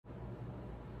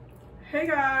Hey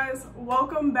guys,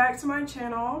 welcome back to my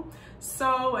channel.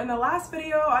 So in the last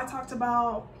video I talked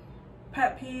about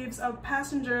pet peeves of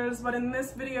passengers, but in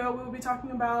this video we will be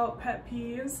talking about pet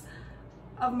peeves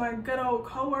of my good old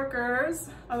co-workers,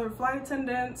 other flight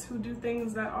attendants who do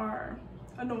things that are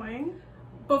annoying.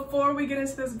 Before we get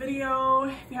into this video,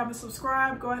 if you haven't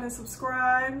subscribed, go ahead and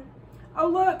subscribe. Oh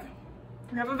look,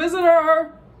 we have a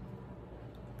visitor.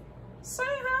 Say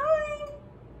hi.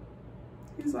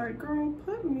 He's like, girl,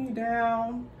 put me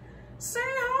down. Say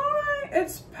hi,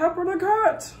 it's Pepper the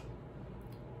cat.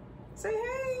 Say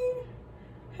hey.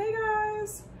 Hey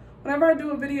guys. Whenever I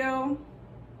do a video,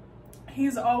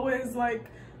 he's always like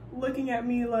looking at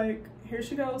me like, here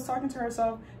she goes talking to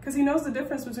herself, because he knows the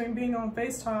difference between being on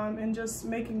FaceTime and just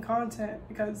making content,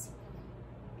 because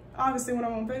obviously when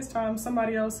I'm on FaceTime,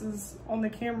 somebody else is on the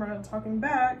camera talking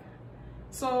back.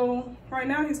 So right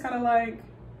now he's kind of like,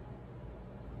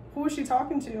 who is she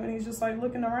talking to? And he's just like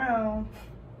looking around.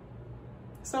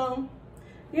 So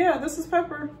yeah, this is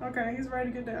Pepper. Okay, he's ready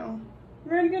to get down.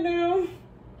 Ready to get down?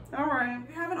 All right, if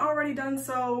you haven't already done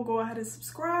so, go ahead and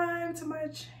subscribe to my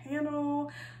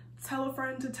channel. Tell a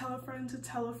friend to tell a friend to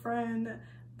tell a friend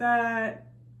that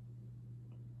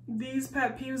these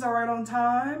pet peeves are right on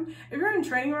time. If you're in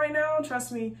training right now,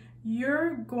 trust me,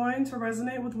 you're going to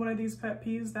resonate with one of these pet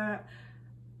peeves that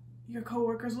your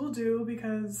coworkers will do,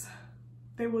 because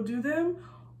they will do them,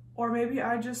 or maybe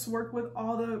I just work with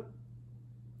all the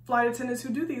flight attendants who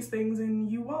do these things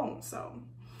and you won't. So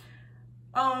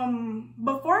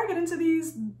before I get into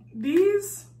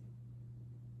these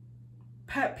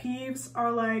pet peeves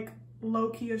are like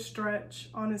low-key a stretch,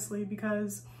 honestly,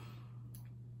 because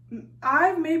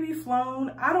I've maybe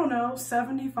flown, I don't know,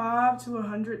 75 to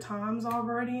 100 times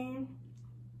already,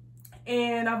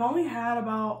 and I've only had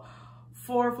about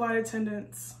 4 flight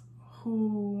attendants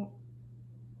who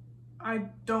I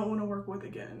don't want to work with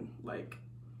again. Like,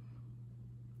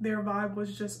 their vibe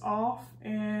was just off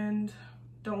and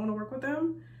don't want to work with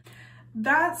them.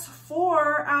 That's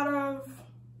 4 out of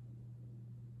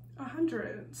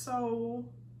 100. So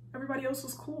everybody else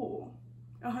was cool.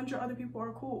 100 other people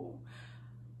are cool.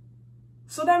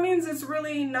 So that means it's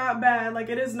really not bad. Like,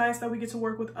 it is nice that we get to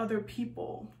work with other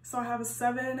people. So I have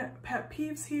 7 pet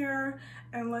peeves here,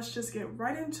 and let's just get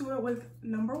right into it with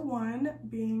number 1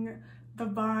 being the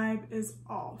vibe is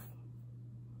off.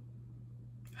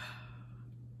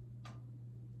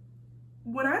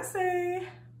 When I say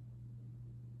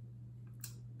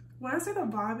the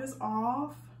vibe is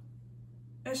off,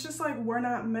 it's just like we're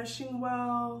not meshing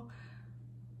well.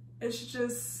 It's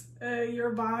just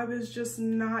your vibe is just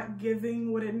not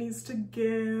giving what it needs to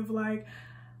give. Like,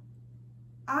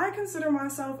 I consider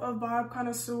myself a vibe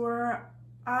connoisseur.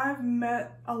 I've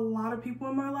met a lot of people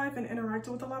in my life and interacted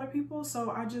with a lot of people,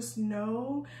 so I just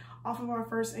know off of our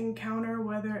first encounter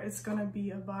whether it's gonna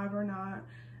be a vibe or not.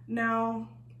 Now,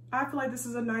 I feel like this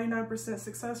is a 99%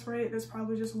 success rate. There's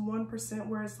probably just 1%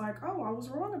 where it's like, oh, I was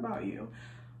wrong about you.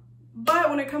 But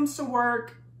when it comes to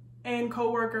work and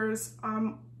coworkers,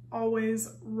 I'm always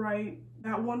right.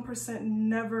 That 1%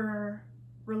 never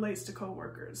relates to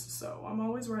coworkers. So I'm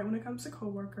always right when it comes to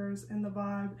coworkers and the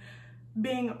vibe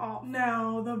being off.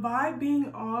 Now, the vibe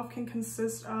being off can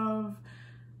consist of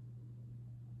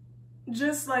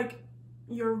just like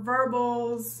your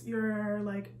verbals, your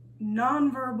like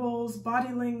non-verbals,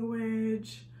 body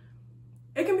language.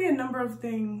 It can be a number of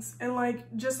things. And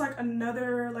like, just like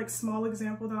another like small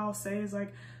example that I'll say is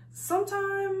like,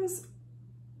 sometimes,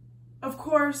 of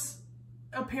course,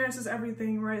 appearance is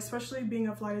everything, right? Especially being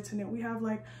a flight attendant. We have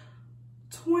like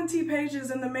 20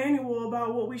 pages in the manual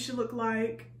about what we should look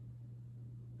like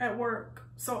at work.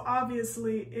 So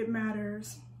obviously it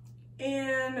matters.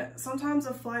 And sometimes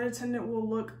a flight attendant will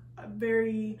look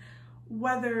very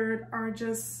weathered, or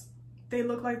just, they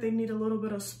look like they need a little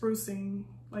bit of sprucing,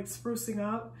 like sprucing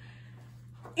up.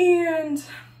 And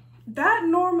that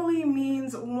normally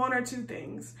means 1 or 2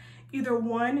 things. Either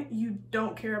 1, you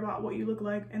don't care about what you look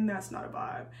like and that's not a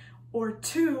vibe. Or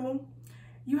 2,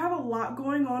 you have a lot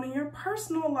going on in your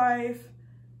personal life,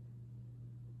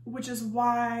 which is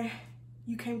why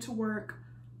you came to work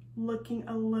looking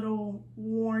a little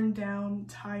worn down,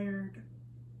 tired,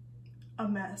 a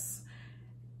mess.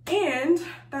 And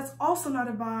that's also not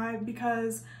a vibe,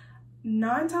 because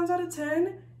 9 times out of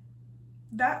 10,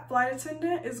 that flight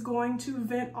attendant is going to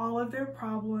vent all of their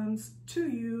problems to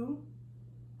you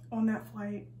on that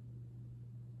flight.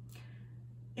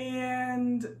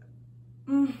 And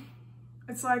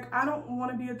it's like, I don't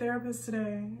want to be a therapist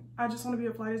today. I just want to be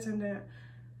a flight attendant.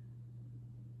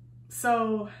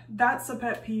 So that's a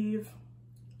pet peeve.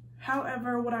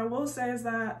 However, what I will say is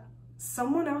that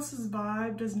someone else's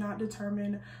vibe does not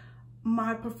determine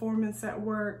my performance at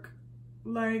work.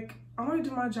 Like, I'm gonna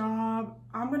do my job,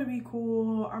 I'm gonna be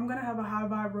cool, I'm gonna have a high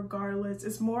vibe regardless.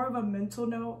 It's more of a mental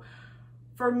note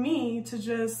for me to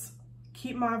just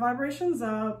keep my vibrations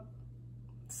up,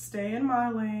 stay in my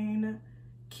lane,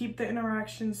 keep the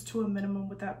interactions to a minimum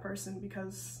with that person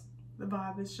because the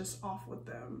vibe is just off with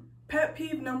them. Pet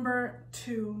peeve number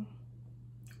 2.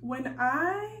 When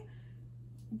I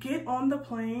get on the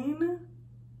plane,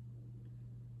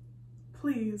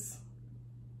 please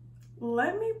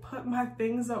let me put my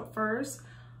things up first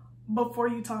before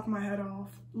you talk my head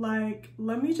off. Like,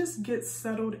 let me just get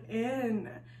settled in.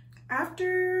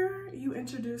 After you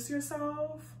introduce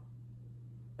yourself,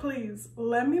 please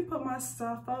let me put my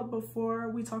stuff up before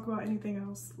we talk about anything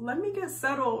else. Let me get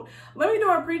settled. Let me do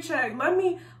a pre-check. Let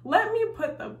me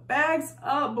put the bags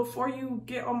up before you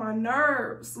get on my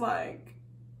nerves. Like,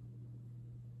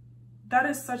 that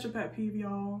is such a pet peeve,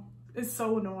 y'all. It's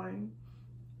so annoying.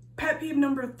 Pet peeve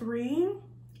number 3,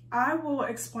 I will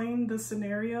explain the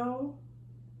scenario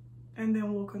and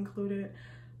then we'll conclude it.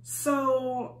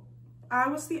 So I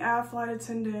was the flight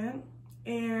attendant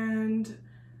and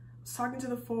was talking to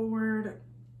the forward,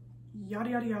 yada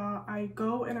yada yada. I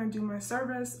go and I do my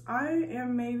service. I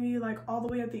am maybe like all the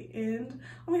way at the end.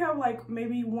 I only have like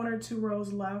maybe 1 or 2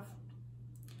 rows left.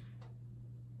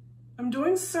 I'm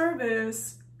doing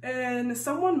service and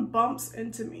someone bumps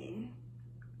into me.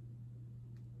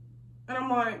 And I'm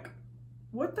like,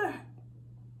 what the,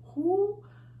 who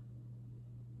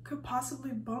could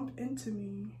possibly bump into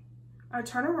me? I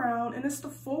turn around and it's the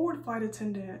forward flight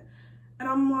attendant. And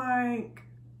I'm like,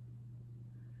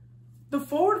 the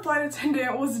forward flight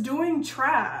attendant was doing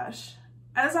trash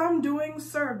as I'm doing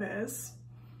service.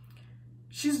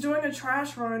 She's doing a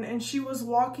trash run and she was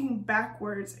walking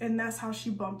backwards and that's how she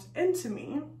bumped into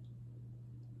me.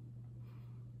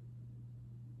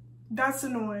 That's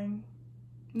annoying.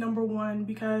 Number 1,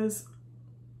 because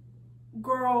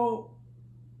girl,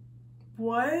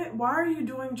 what? Why are you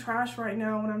doing trash right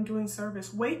now when I'm doing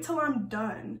service? Wait till I'm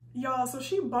done. Y'all, so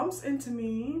she bumps into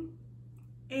me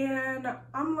and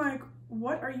I'm like,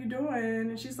 what are you doing?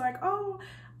 And she's like, oh,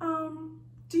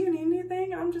 do you need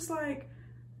anything? I'm just like,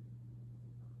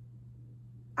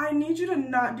 I need you to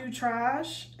not do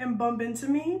trash and bump into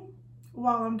me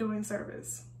while I'm doing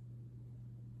service.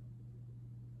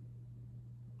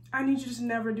 I need you to just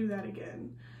never do that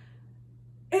again.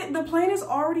 The plane is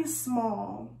already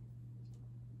small.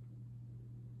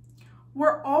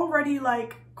 We're already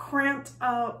like cramped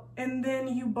up and then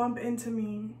you bump into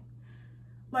me.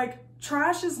 Like,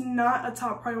 trash is not a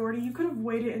top priority. You could have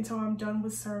waited until I'm done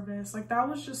with service. Like, that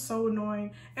was just so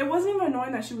annoying. It wasn't even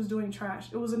annoying that she was doing trash.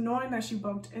 It was annoying that she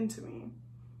bumped into me.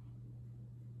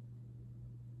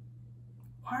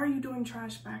 Why are you doing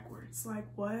trash backwards? Like,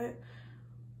 what?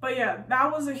 But yeah,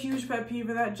 that was a huge pet peeve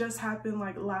and that just happened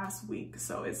like last week.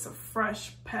 So it's a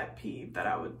fresh pet peeve that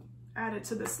I would add it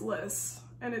to this list.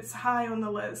 And it's high on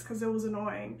the list because it was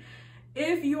annoying.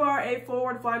 If you are a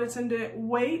forward flight attendant,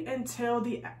 wait until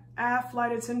the aft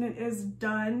flight attendant is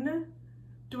done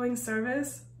doing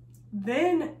service,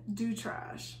 then do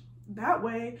trash. That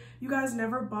way, you guys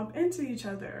never bump into each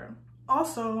other.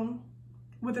 Also,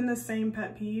 within the same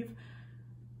pet peeve,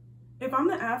 if I'm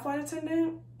the aft flight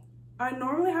attendant, I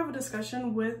normally have a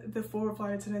discussion with the forward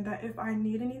flight attendant that if I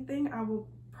need anything, I will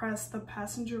press the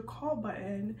passenger call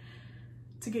button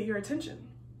to get your attention.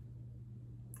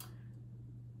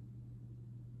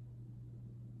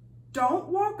 Don't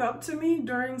walk up to me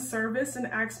during service and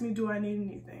ask me, do I need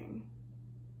anything?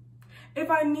 If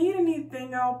I need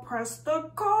anything, I'll press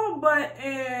the call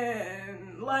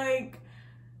button. Like,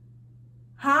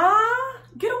 huh?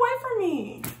 Get away from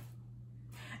me.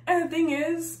 And the thing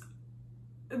is,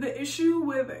 the issue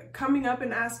with coming up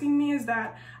and asking me is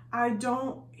that I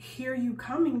don't hear you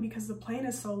coming because the plane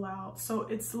is so loud. So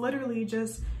it's literally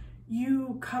just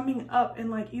you coming up and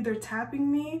like either tapping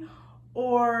me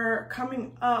or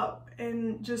coming up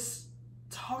and just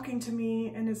talking to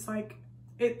me, and it's like,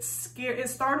 it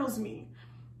startles me.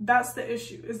 That's the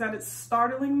issue, is that it's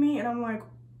startling me and I'm like,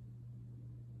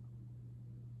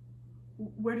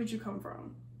 where did you come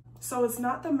from? So it's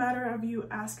not the matter of you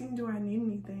asking, do I need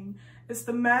anything? It's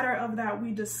the matter of that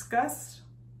we discussed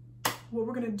what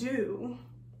we're gonna do,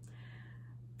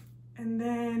 and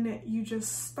then you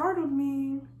just startled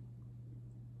me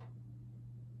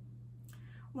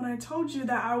when I told you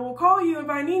that I will call you if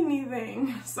I need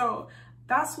anything. So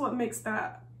that's what makes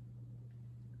that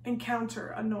encounter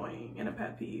annoying and a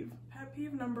pet peeve. Pet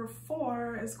peeve number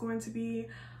 4 is going to be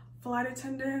flight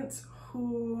attendants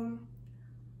who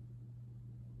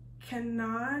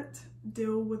cannot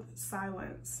deal with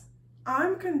silence.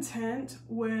 I'm content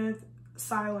with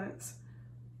silence.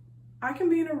 I can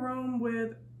be in a room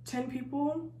with 10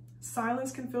 people,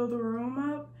 silence can fill the room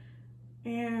up,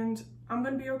 and I'm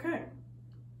gonna be okay.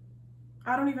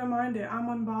 I don't even mind it. I'm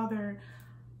unbothered.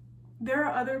 There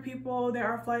are other people, there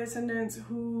are flight attendants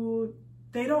who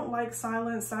they don't like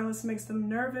silence. Silence makes them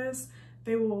nervous.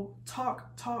 They will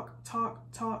talk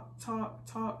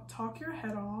your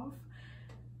head off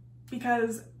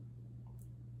because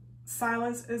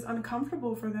silence is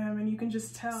uncomfortable for them, and you can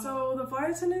just tell. So the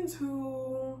flight attendants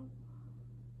who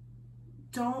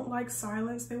don't like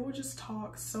silence, they will just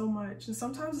talk so much, and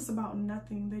sometimes it's about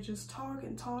nothing. They just talk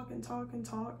and talk and talk and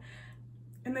talk,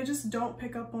 and they just don't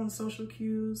pick up on social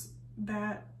cues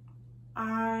that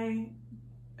I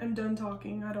am done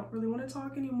talking. I don't really want to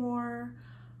talk anymore.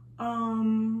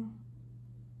 And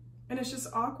it's just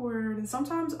awkward. And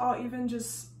sometimes I'll even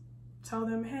just tell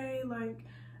them, hey, like,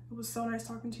 it was so nice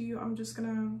talking to you. I'm just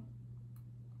gonna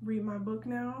read my book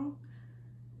now.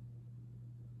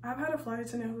 I've had a flight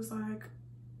attendant who's like,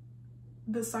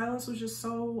 the silence was just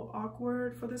so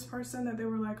awkward for this person that they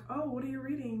were like, oh, what are you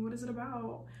reading? What is it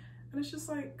about? And it's just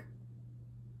like,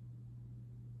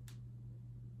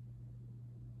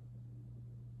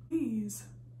 please.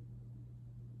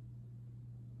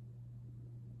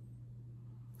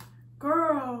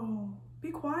 Girl, be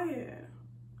quiet.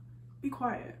 Be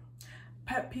quiet.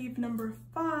 Pet peeve number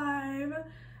 5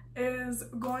 is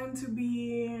going to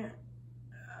be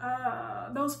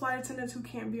those flight attendants who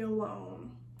can't be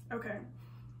alone. Okay,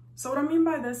 so what I mean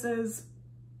by this is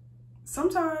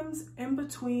sometimes in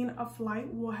between a flight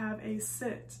we'll have a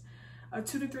sit, a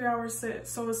 2 to 3 hour sit.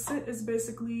 So a sit is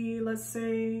basically, let's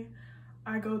say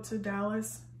I go to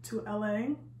Dallas to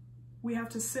LA. We have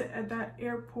to sit at that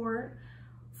airport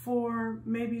for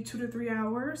maybe 2 to 3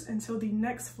 hours until the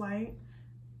next flight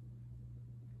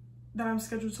that I'm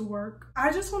scheduled to work.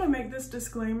 I just want to make this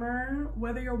disclaimer,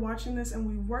 whether you're watching this and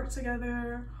we work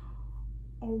together,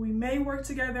 or we may work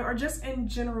together, or just in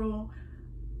general,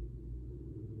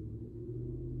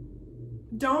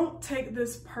 don't take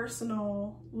this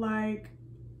personal. Like,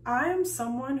 I am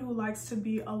someone who likes to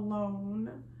be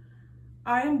alone.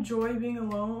 I enjoy being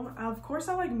alone. Of course,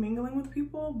 I like mingling with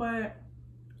people, but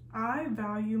I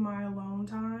value my alone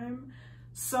time.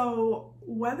 So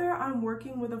whether I'm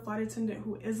working with a flight attendant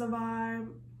who is a vibe,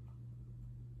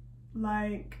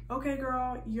 like, okay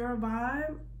girl, you're a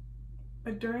vibe,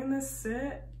 but during this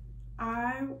sit,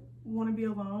 I want to be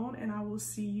alone, and I will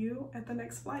see you at the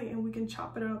next flight and we can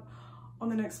chop it up on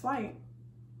the next flight.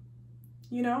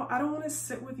 You know, I don't want to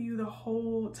sit with you the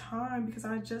whole time because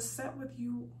I just sat with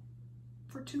you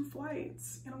for 2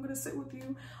 flights, and I'm gonna sit with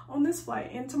you on this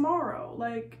flight and tomorrow.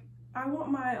 Like, I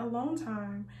want my alone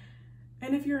time.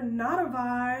 And if you're not a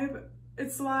vibe,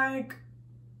 it's like,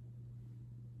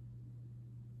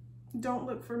 don't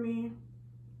look for me,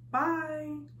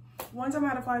 bye. One time I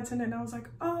had a flight attendant and I was like,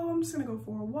 oh, I'm just gonna go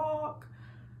for a walk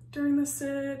during the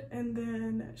sit, and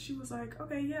then she was like,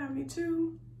 okay, yeah, me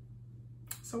too.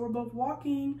 So we're both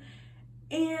walking,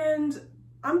 and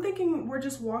I'm thinking we're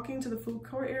just walking to the food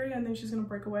court area and then she's gonna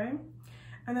break away.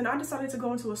 And then I decided to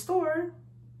go into a store.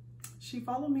 She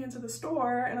followed me into the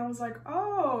store, and I was like,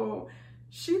 oh,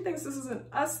 she thinks this is an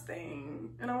us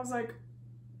thing. And I was like,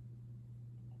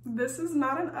 this is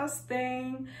not an us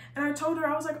thing. And I told her,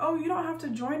 I was like, oh, you don't have to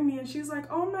join me. And she's like,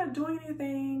 oh, I'm not doing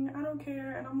anything, I don't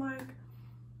care. And I'm like,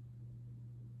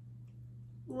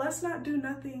 let's not do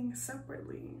nothing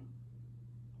separately.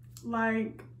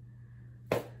 Like,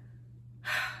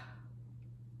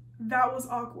 that was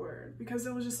awkward because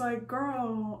it was just like,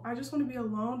 girl, I just want to be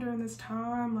alone during this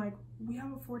time. Like, we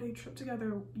have a 4-day trip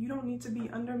together. You don't need to be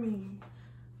under me.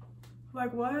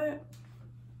 Like, what?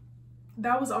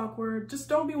 That was awkward. Just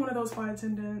don't be one of those flight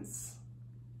attendants.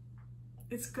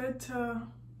 It's good to,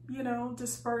 you know,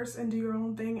 disperse and do your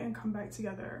own thing and come back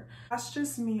together. That's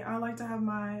just me. I like to have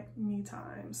my me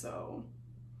time. So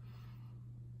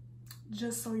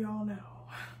just so y'all know.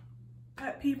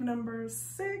 Pet peeve number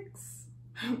 6.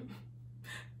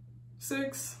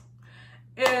 6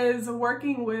 is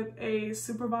working with a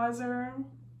supervisor.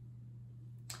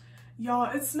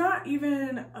 Y'all, it's not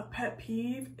even a pet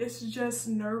peeve, it's just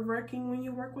nerve-wracking when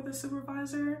you work with a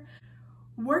supervisor.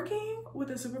 Working with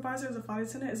a supervisor as a flight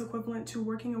attendant is equivalent to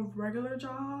working a regular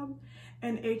job,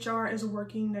 and HR is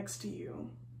working next to you.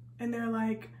 And they're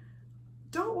like,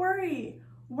 don't worry,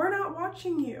 we're not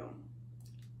watching you.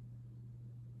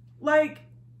 Like,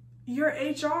 you're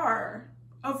HR.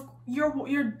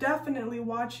 You're definitely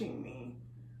watching me.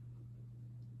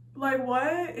 Like,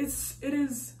 what? It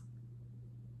is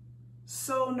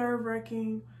so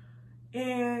nerve-wracking,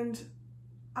 and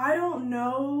I don't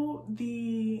know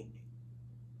the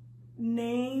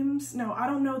names. No, I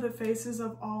don't know the faces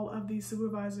of all of these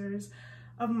supervisors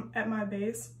at my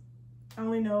base. I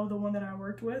only know the one that I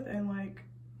worked with and like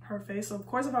her face. So of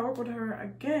course, if I work with her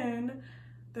again,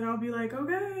 then I'll be like,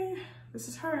 okay, this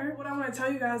is her. What I want to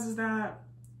tell you guys is that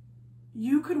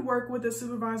you could work with the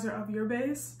supervisor of your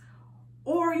base,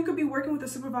 or you could be working with the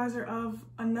supervisor of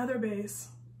another base.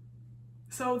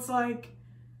 So it's like,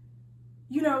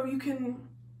 you know, you can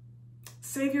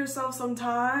save yourself some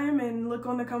time and look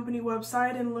on the company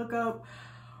website and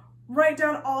write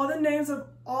down all the names of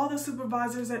all the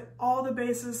supervisors at all the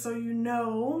bases, so you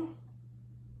know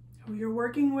who you're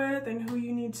working with and who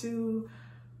you need to,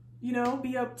 you know,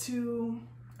 be up to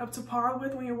par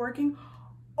with when you're working.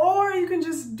 Or you can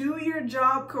just do your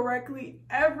job correctly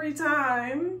every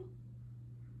time,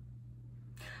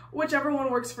 whichever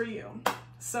one works for you.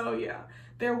 So yeah,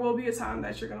 there will be a time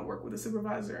that you're gonna work with a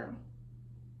supervisor,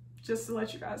 just to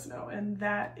let you guys know, and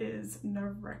that is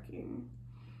nerve-wracking.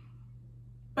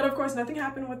 But of course, nothing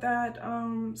happened with that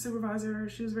supervisor.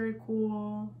 She was very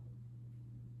cool,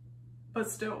 but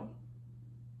still,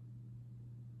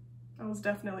 I was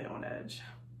definitely on edge.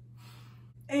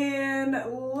 And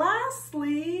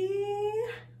lastly,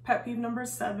 pet peeve number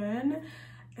 7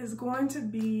 is going to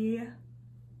be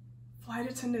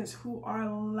flight attendants who are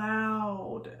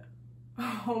loud.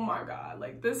 Oh my God,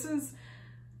 like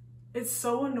it's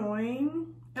so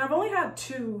annoying. And I've only had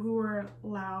 2 who were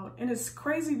loud, and it's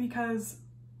crazy because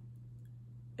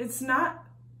it's not,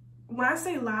 when I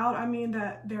say loud, I mean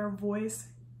that their voice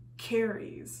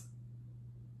carries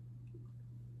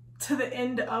to the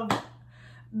end of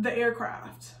the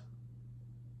aircraft.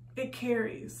 It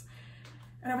carries.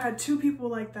 And I've had 2 people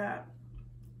like that.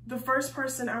 The first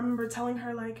person, I remember telling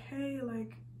her like, hey,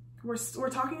 like we're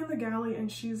talking in the galley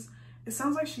and it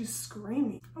sounds like she's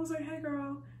screaming. I was like, hey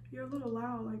girl, you're a little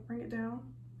loud, like bring it down.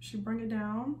 She bring it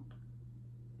down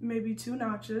maybe 2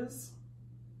 notches.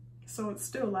 So it's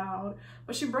still loud,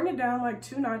 but she bring it down like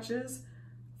 2 notches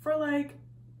for like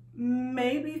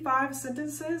maybe 5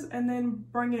 sentences, and then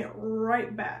bring it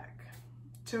right back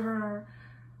to her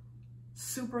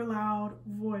super loud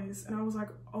voice. And I was like,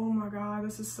 oh my God,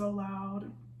 this is so loud.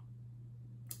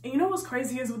 And you know what's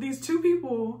crazy is with these 2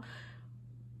 people,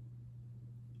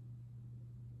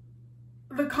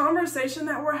 the conversation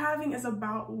that we're having is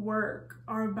about work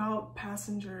or about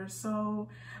passengers. So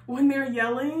when they're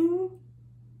yelling,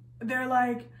 they're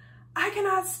like, I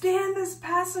cannot stand this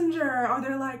passenger. Or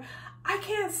they're like, I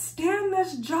can't stand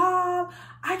this job.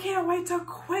 I can't wait to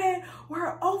quit.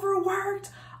 We're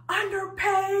overworked,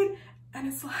 underpaid. And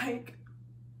it's like,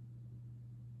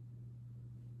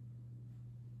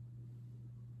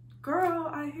 girl,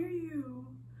 I hear you.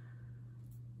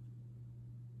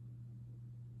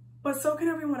 But so can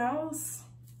everyone else.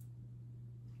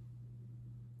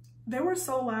 They were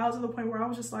so loud to the point where I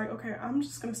was just like, okay, I'm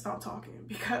just gonna stop talking,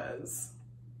 because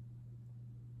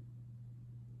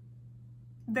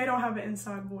they don't have an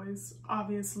inside voice,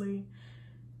 obviously.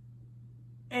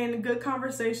 And good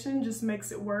conversation just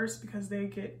makes it worse, because they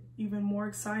get even more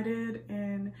excited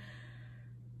and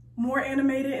more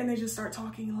animated, and they just start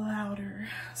talking louder.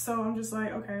 So I'm just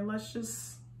like, okay, let's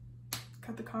just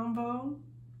cut the convo.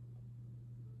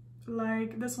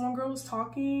 Like, this one girl was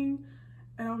talking,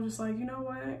 and I was just like, you know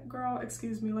what, girl,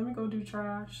 excuse me, let me go do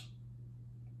trash,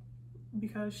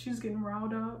 because she's getting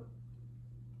riled up,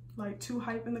 like too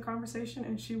hype in the conversation,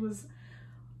 and she was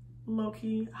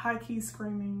low-key, high-key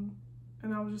screaming.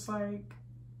 And I was just like,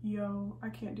 yo, I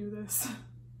can't do this.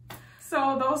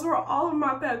 So those were all of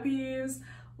my pet peeves.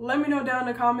 Let me know down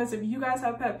in the comments if you guys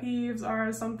have pet peeves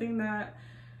or something that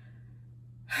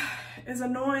is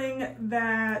annoying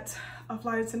that a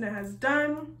flight attendant has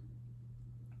done.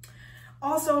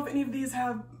 Also, if any of these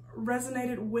have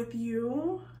resonated with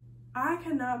you, I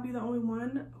cannot be the only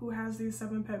one who has these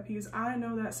 7 pet peeves. I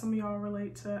know that some of y'all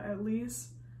relate to at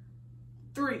least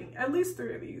 3 of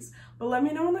these. But let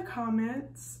me know in the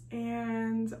comments,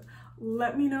 and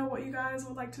let me know what you guys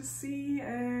would like to see,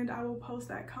 and I will post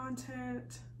that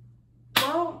content.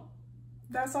 Well,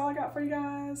 that's all I got for you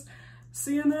guys.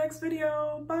 See you in the next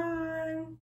video. Bye.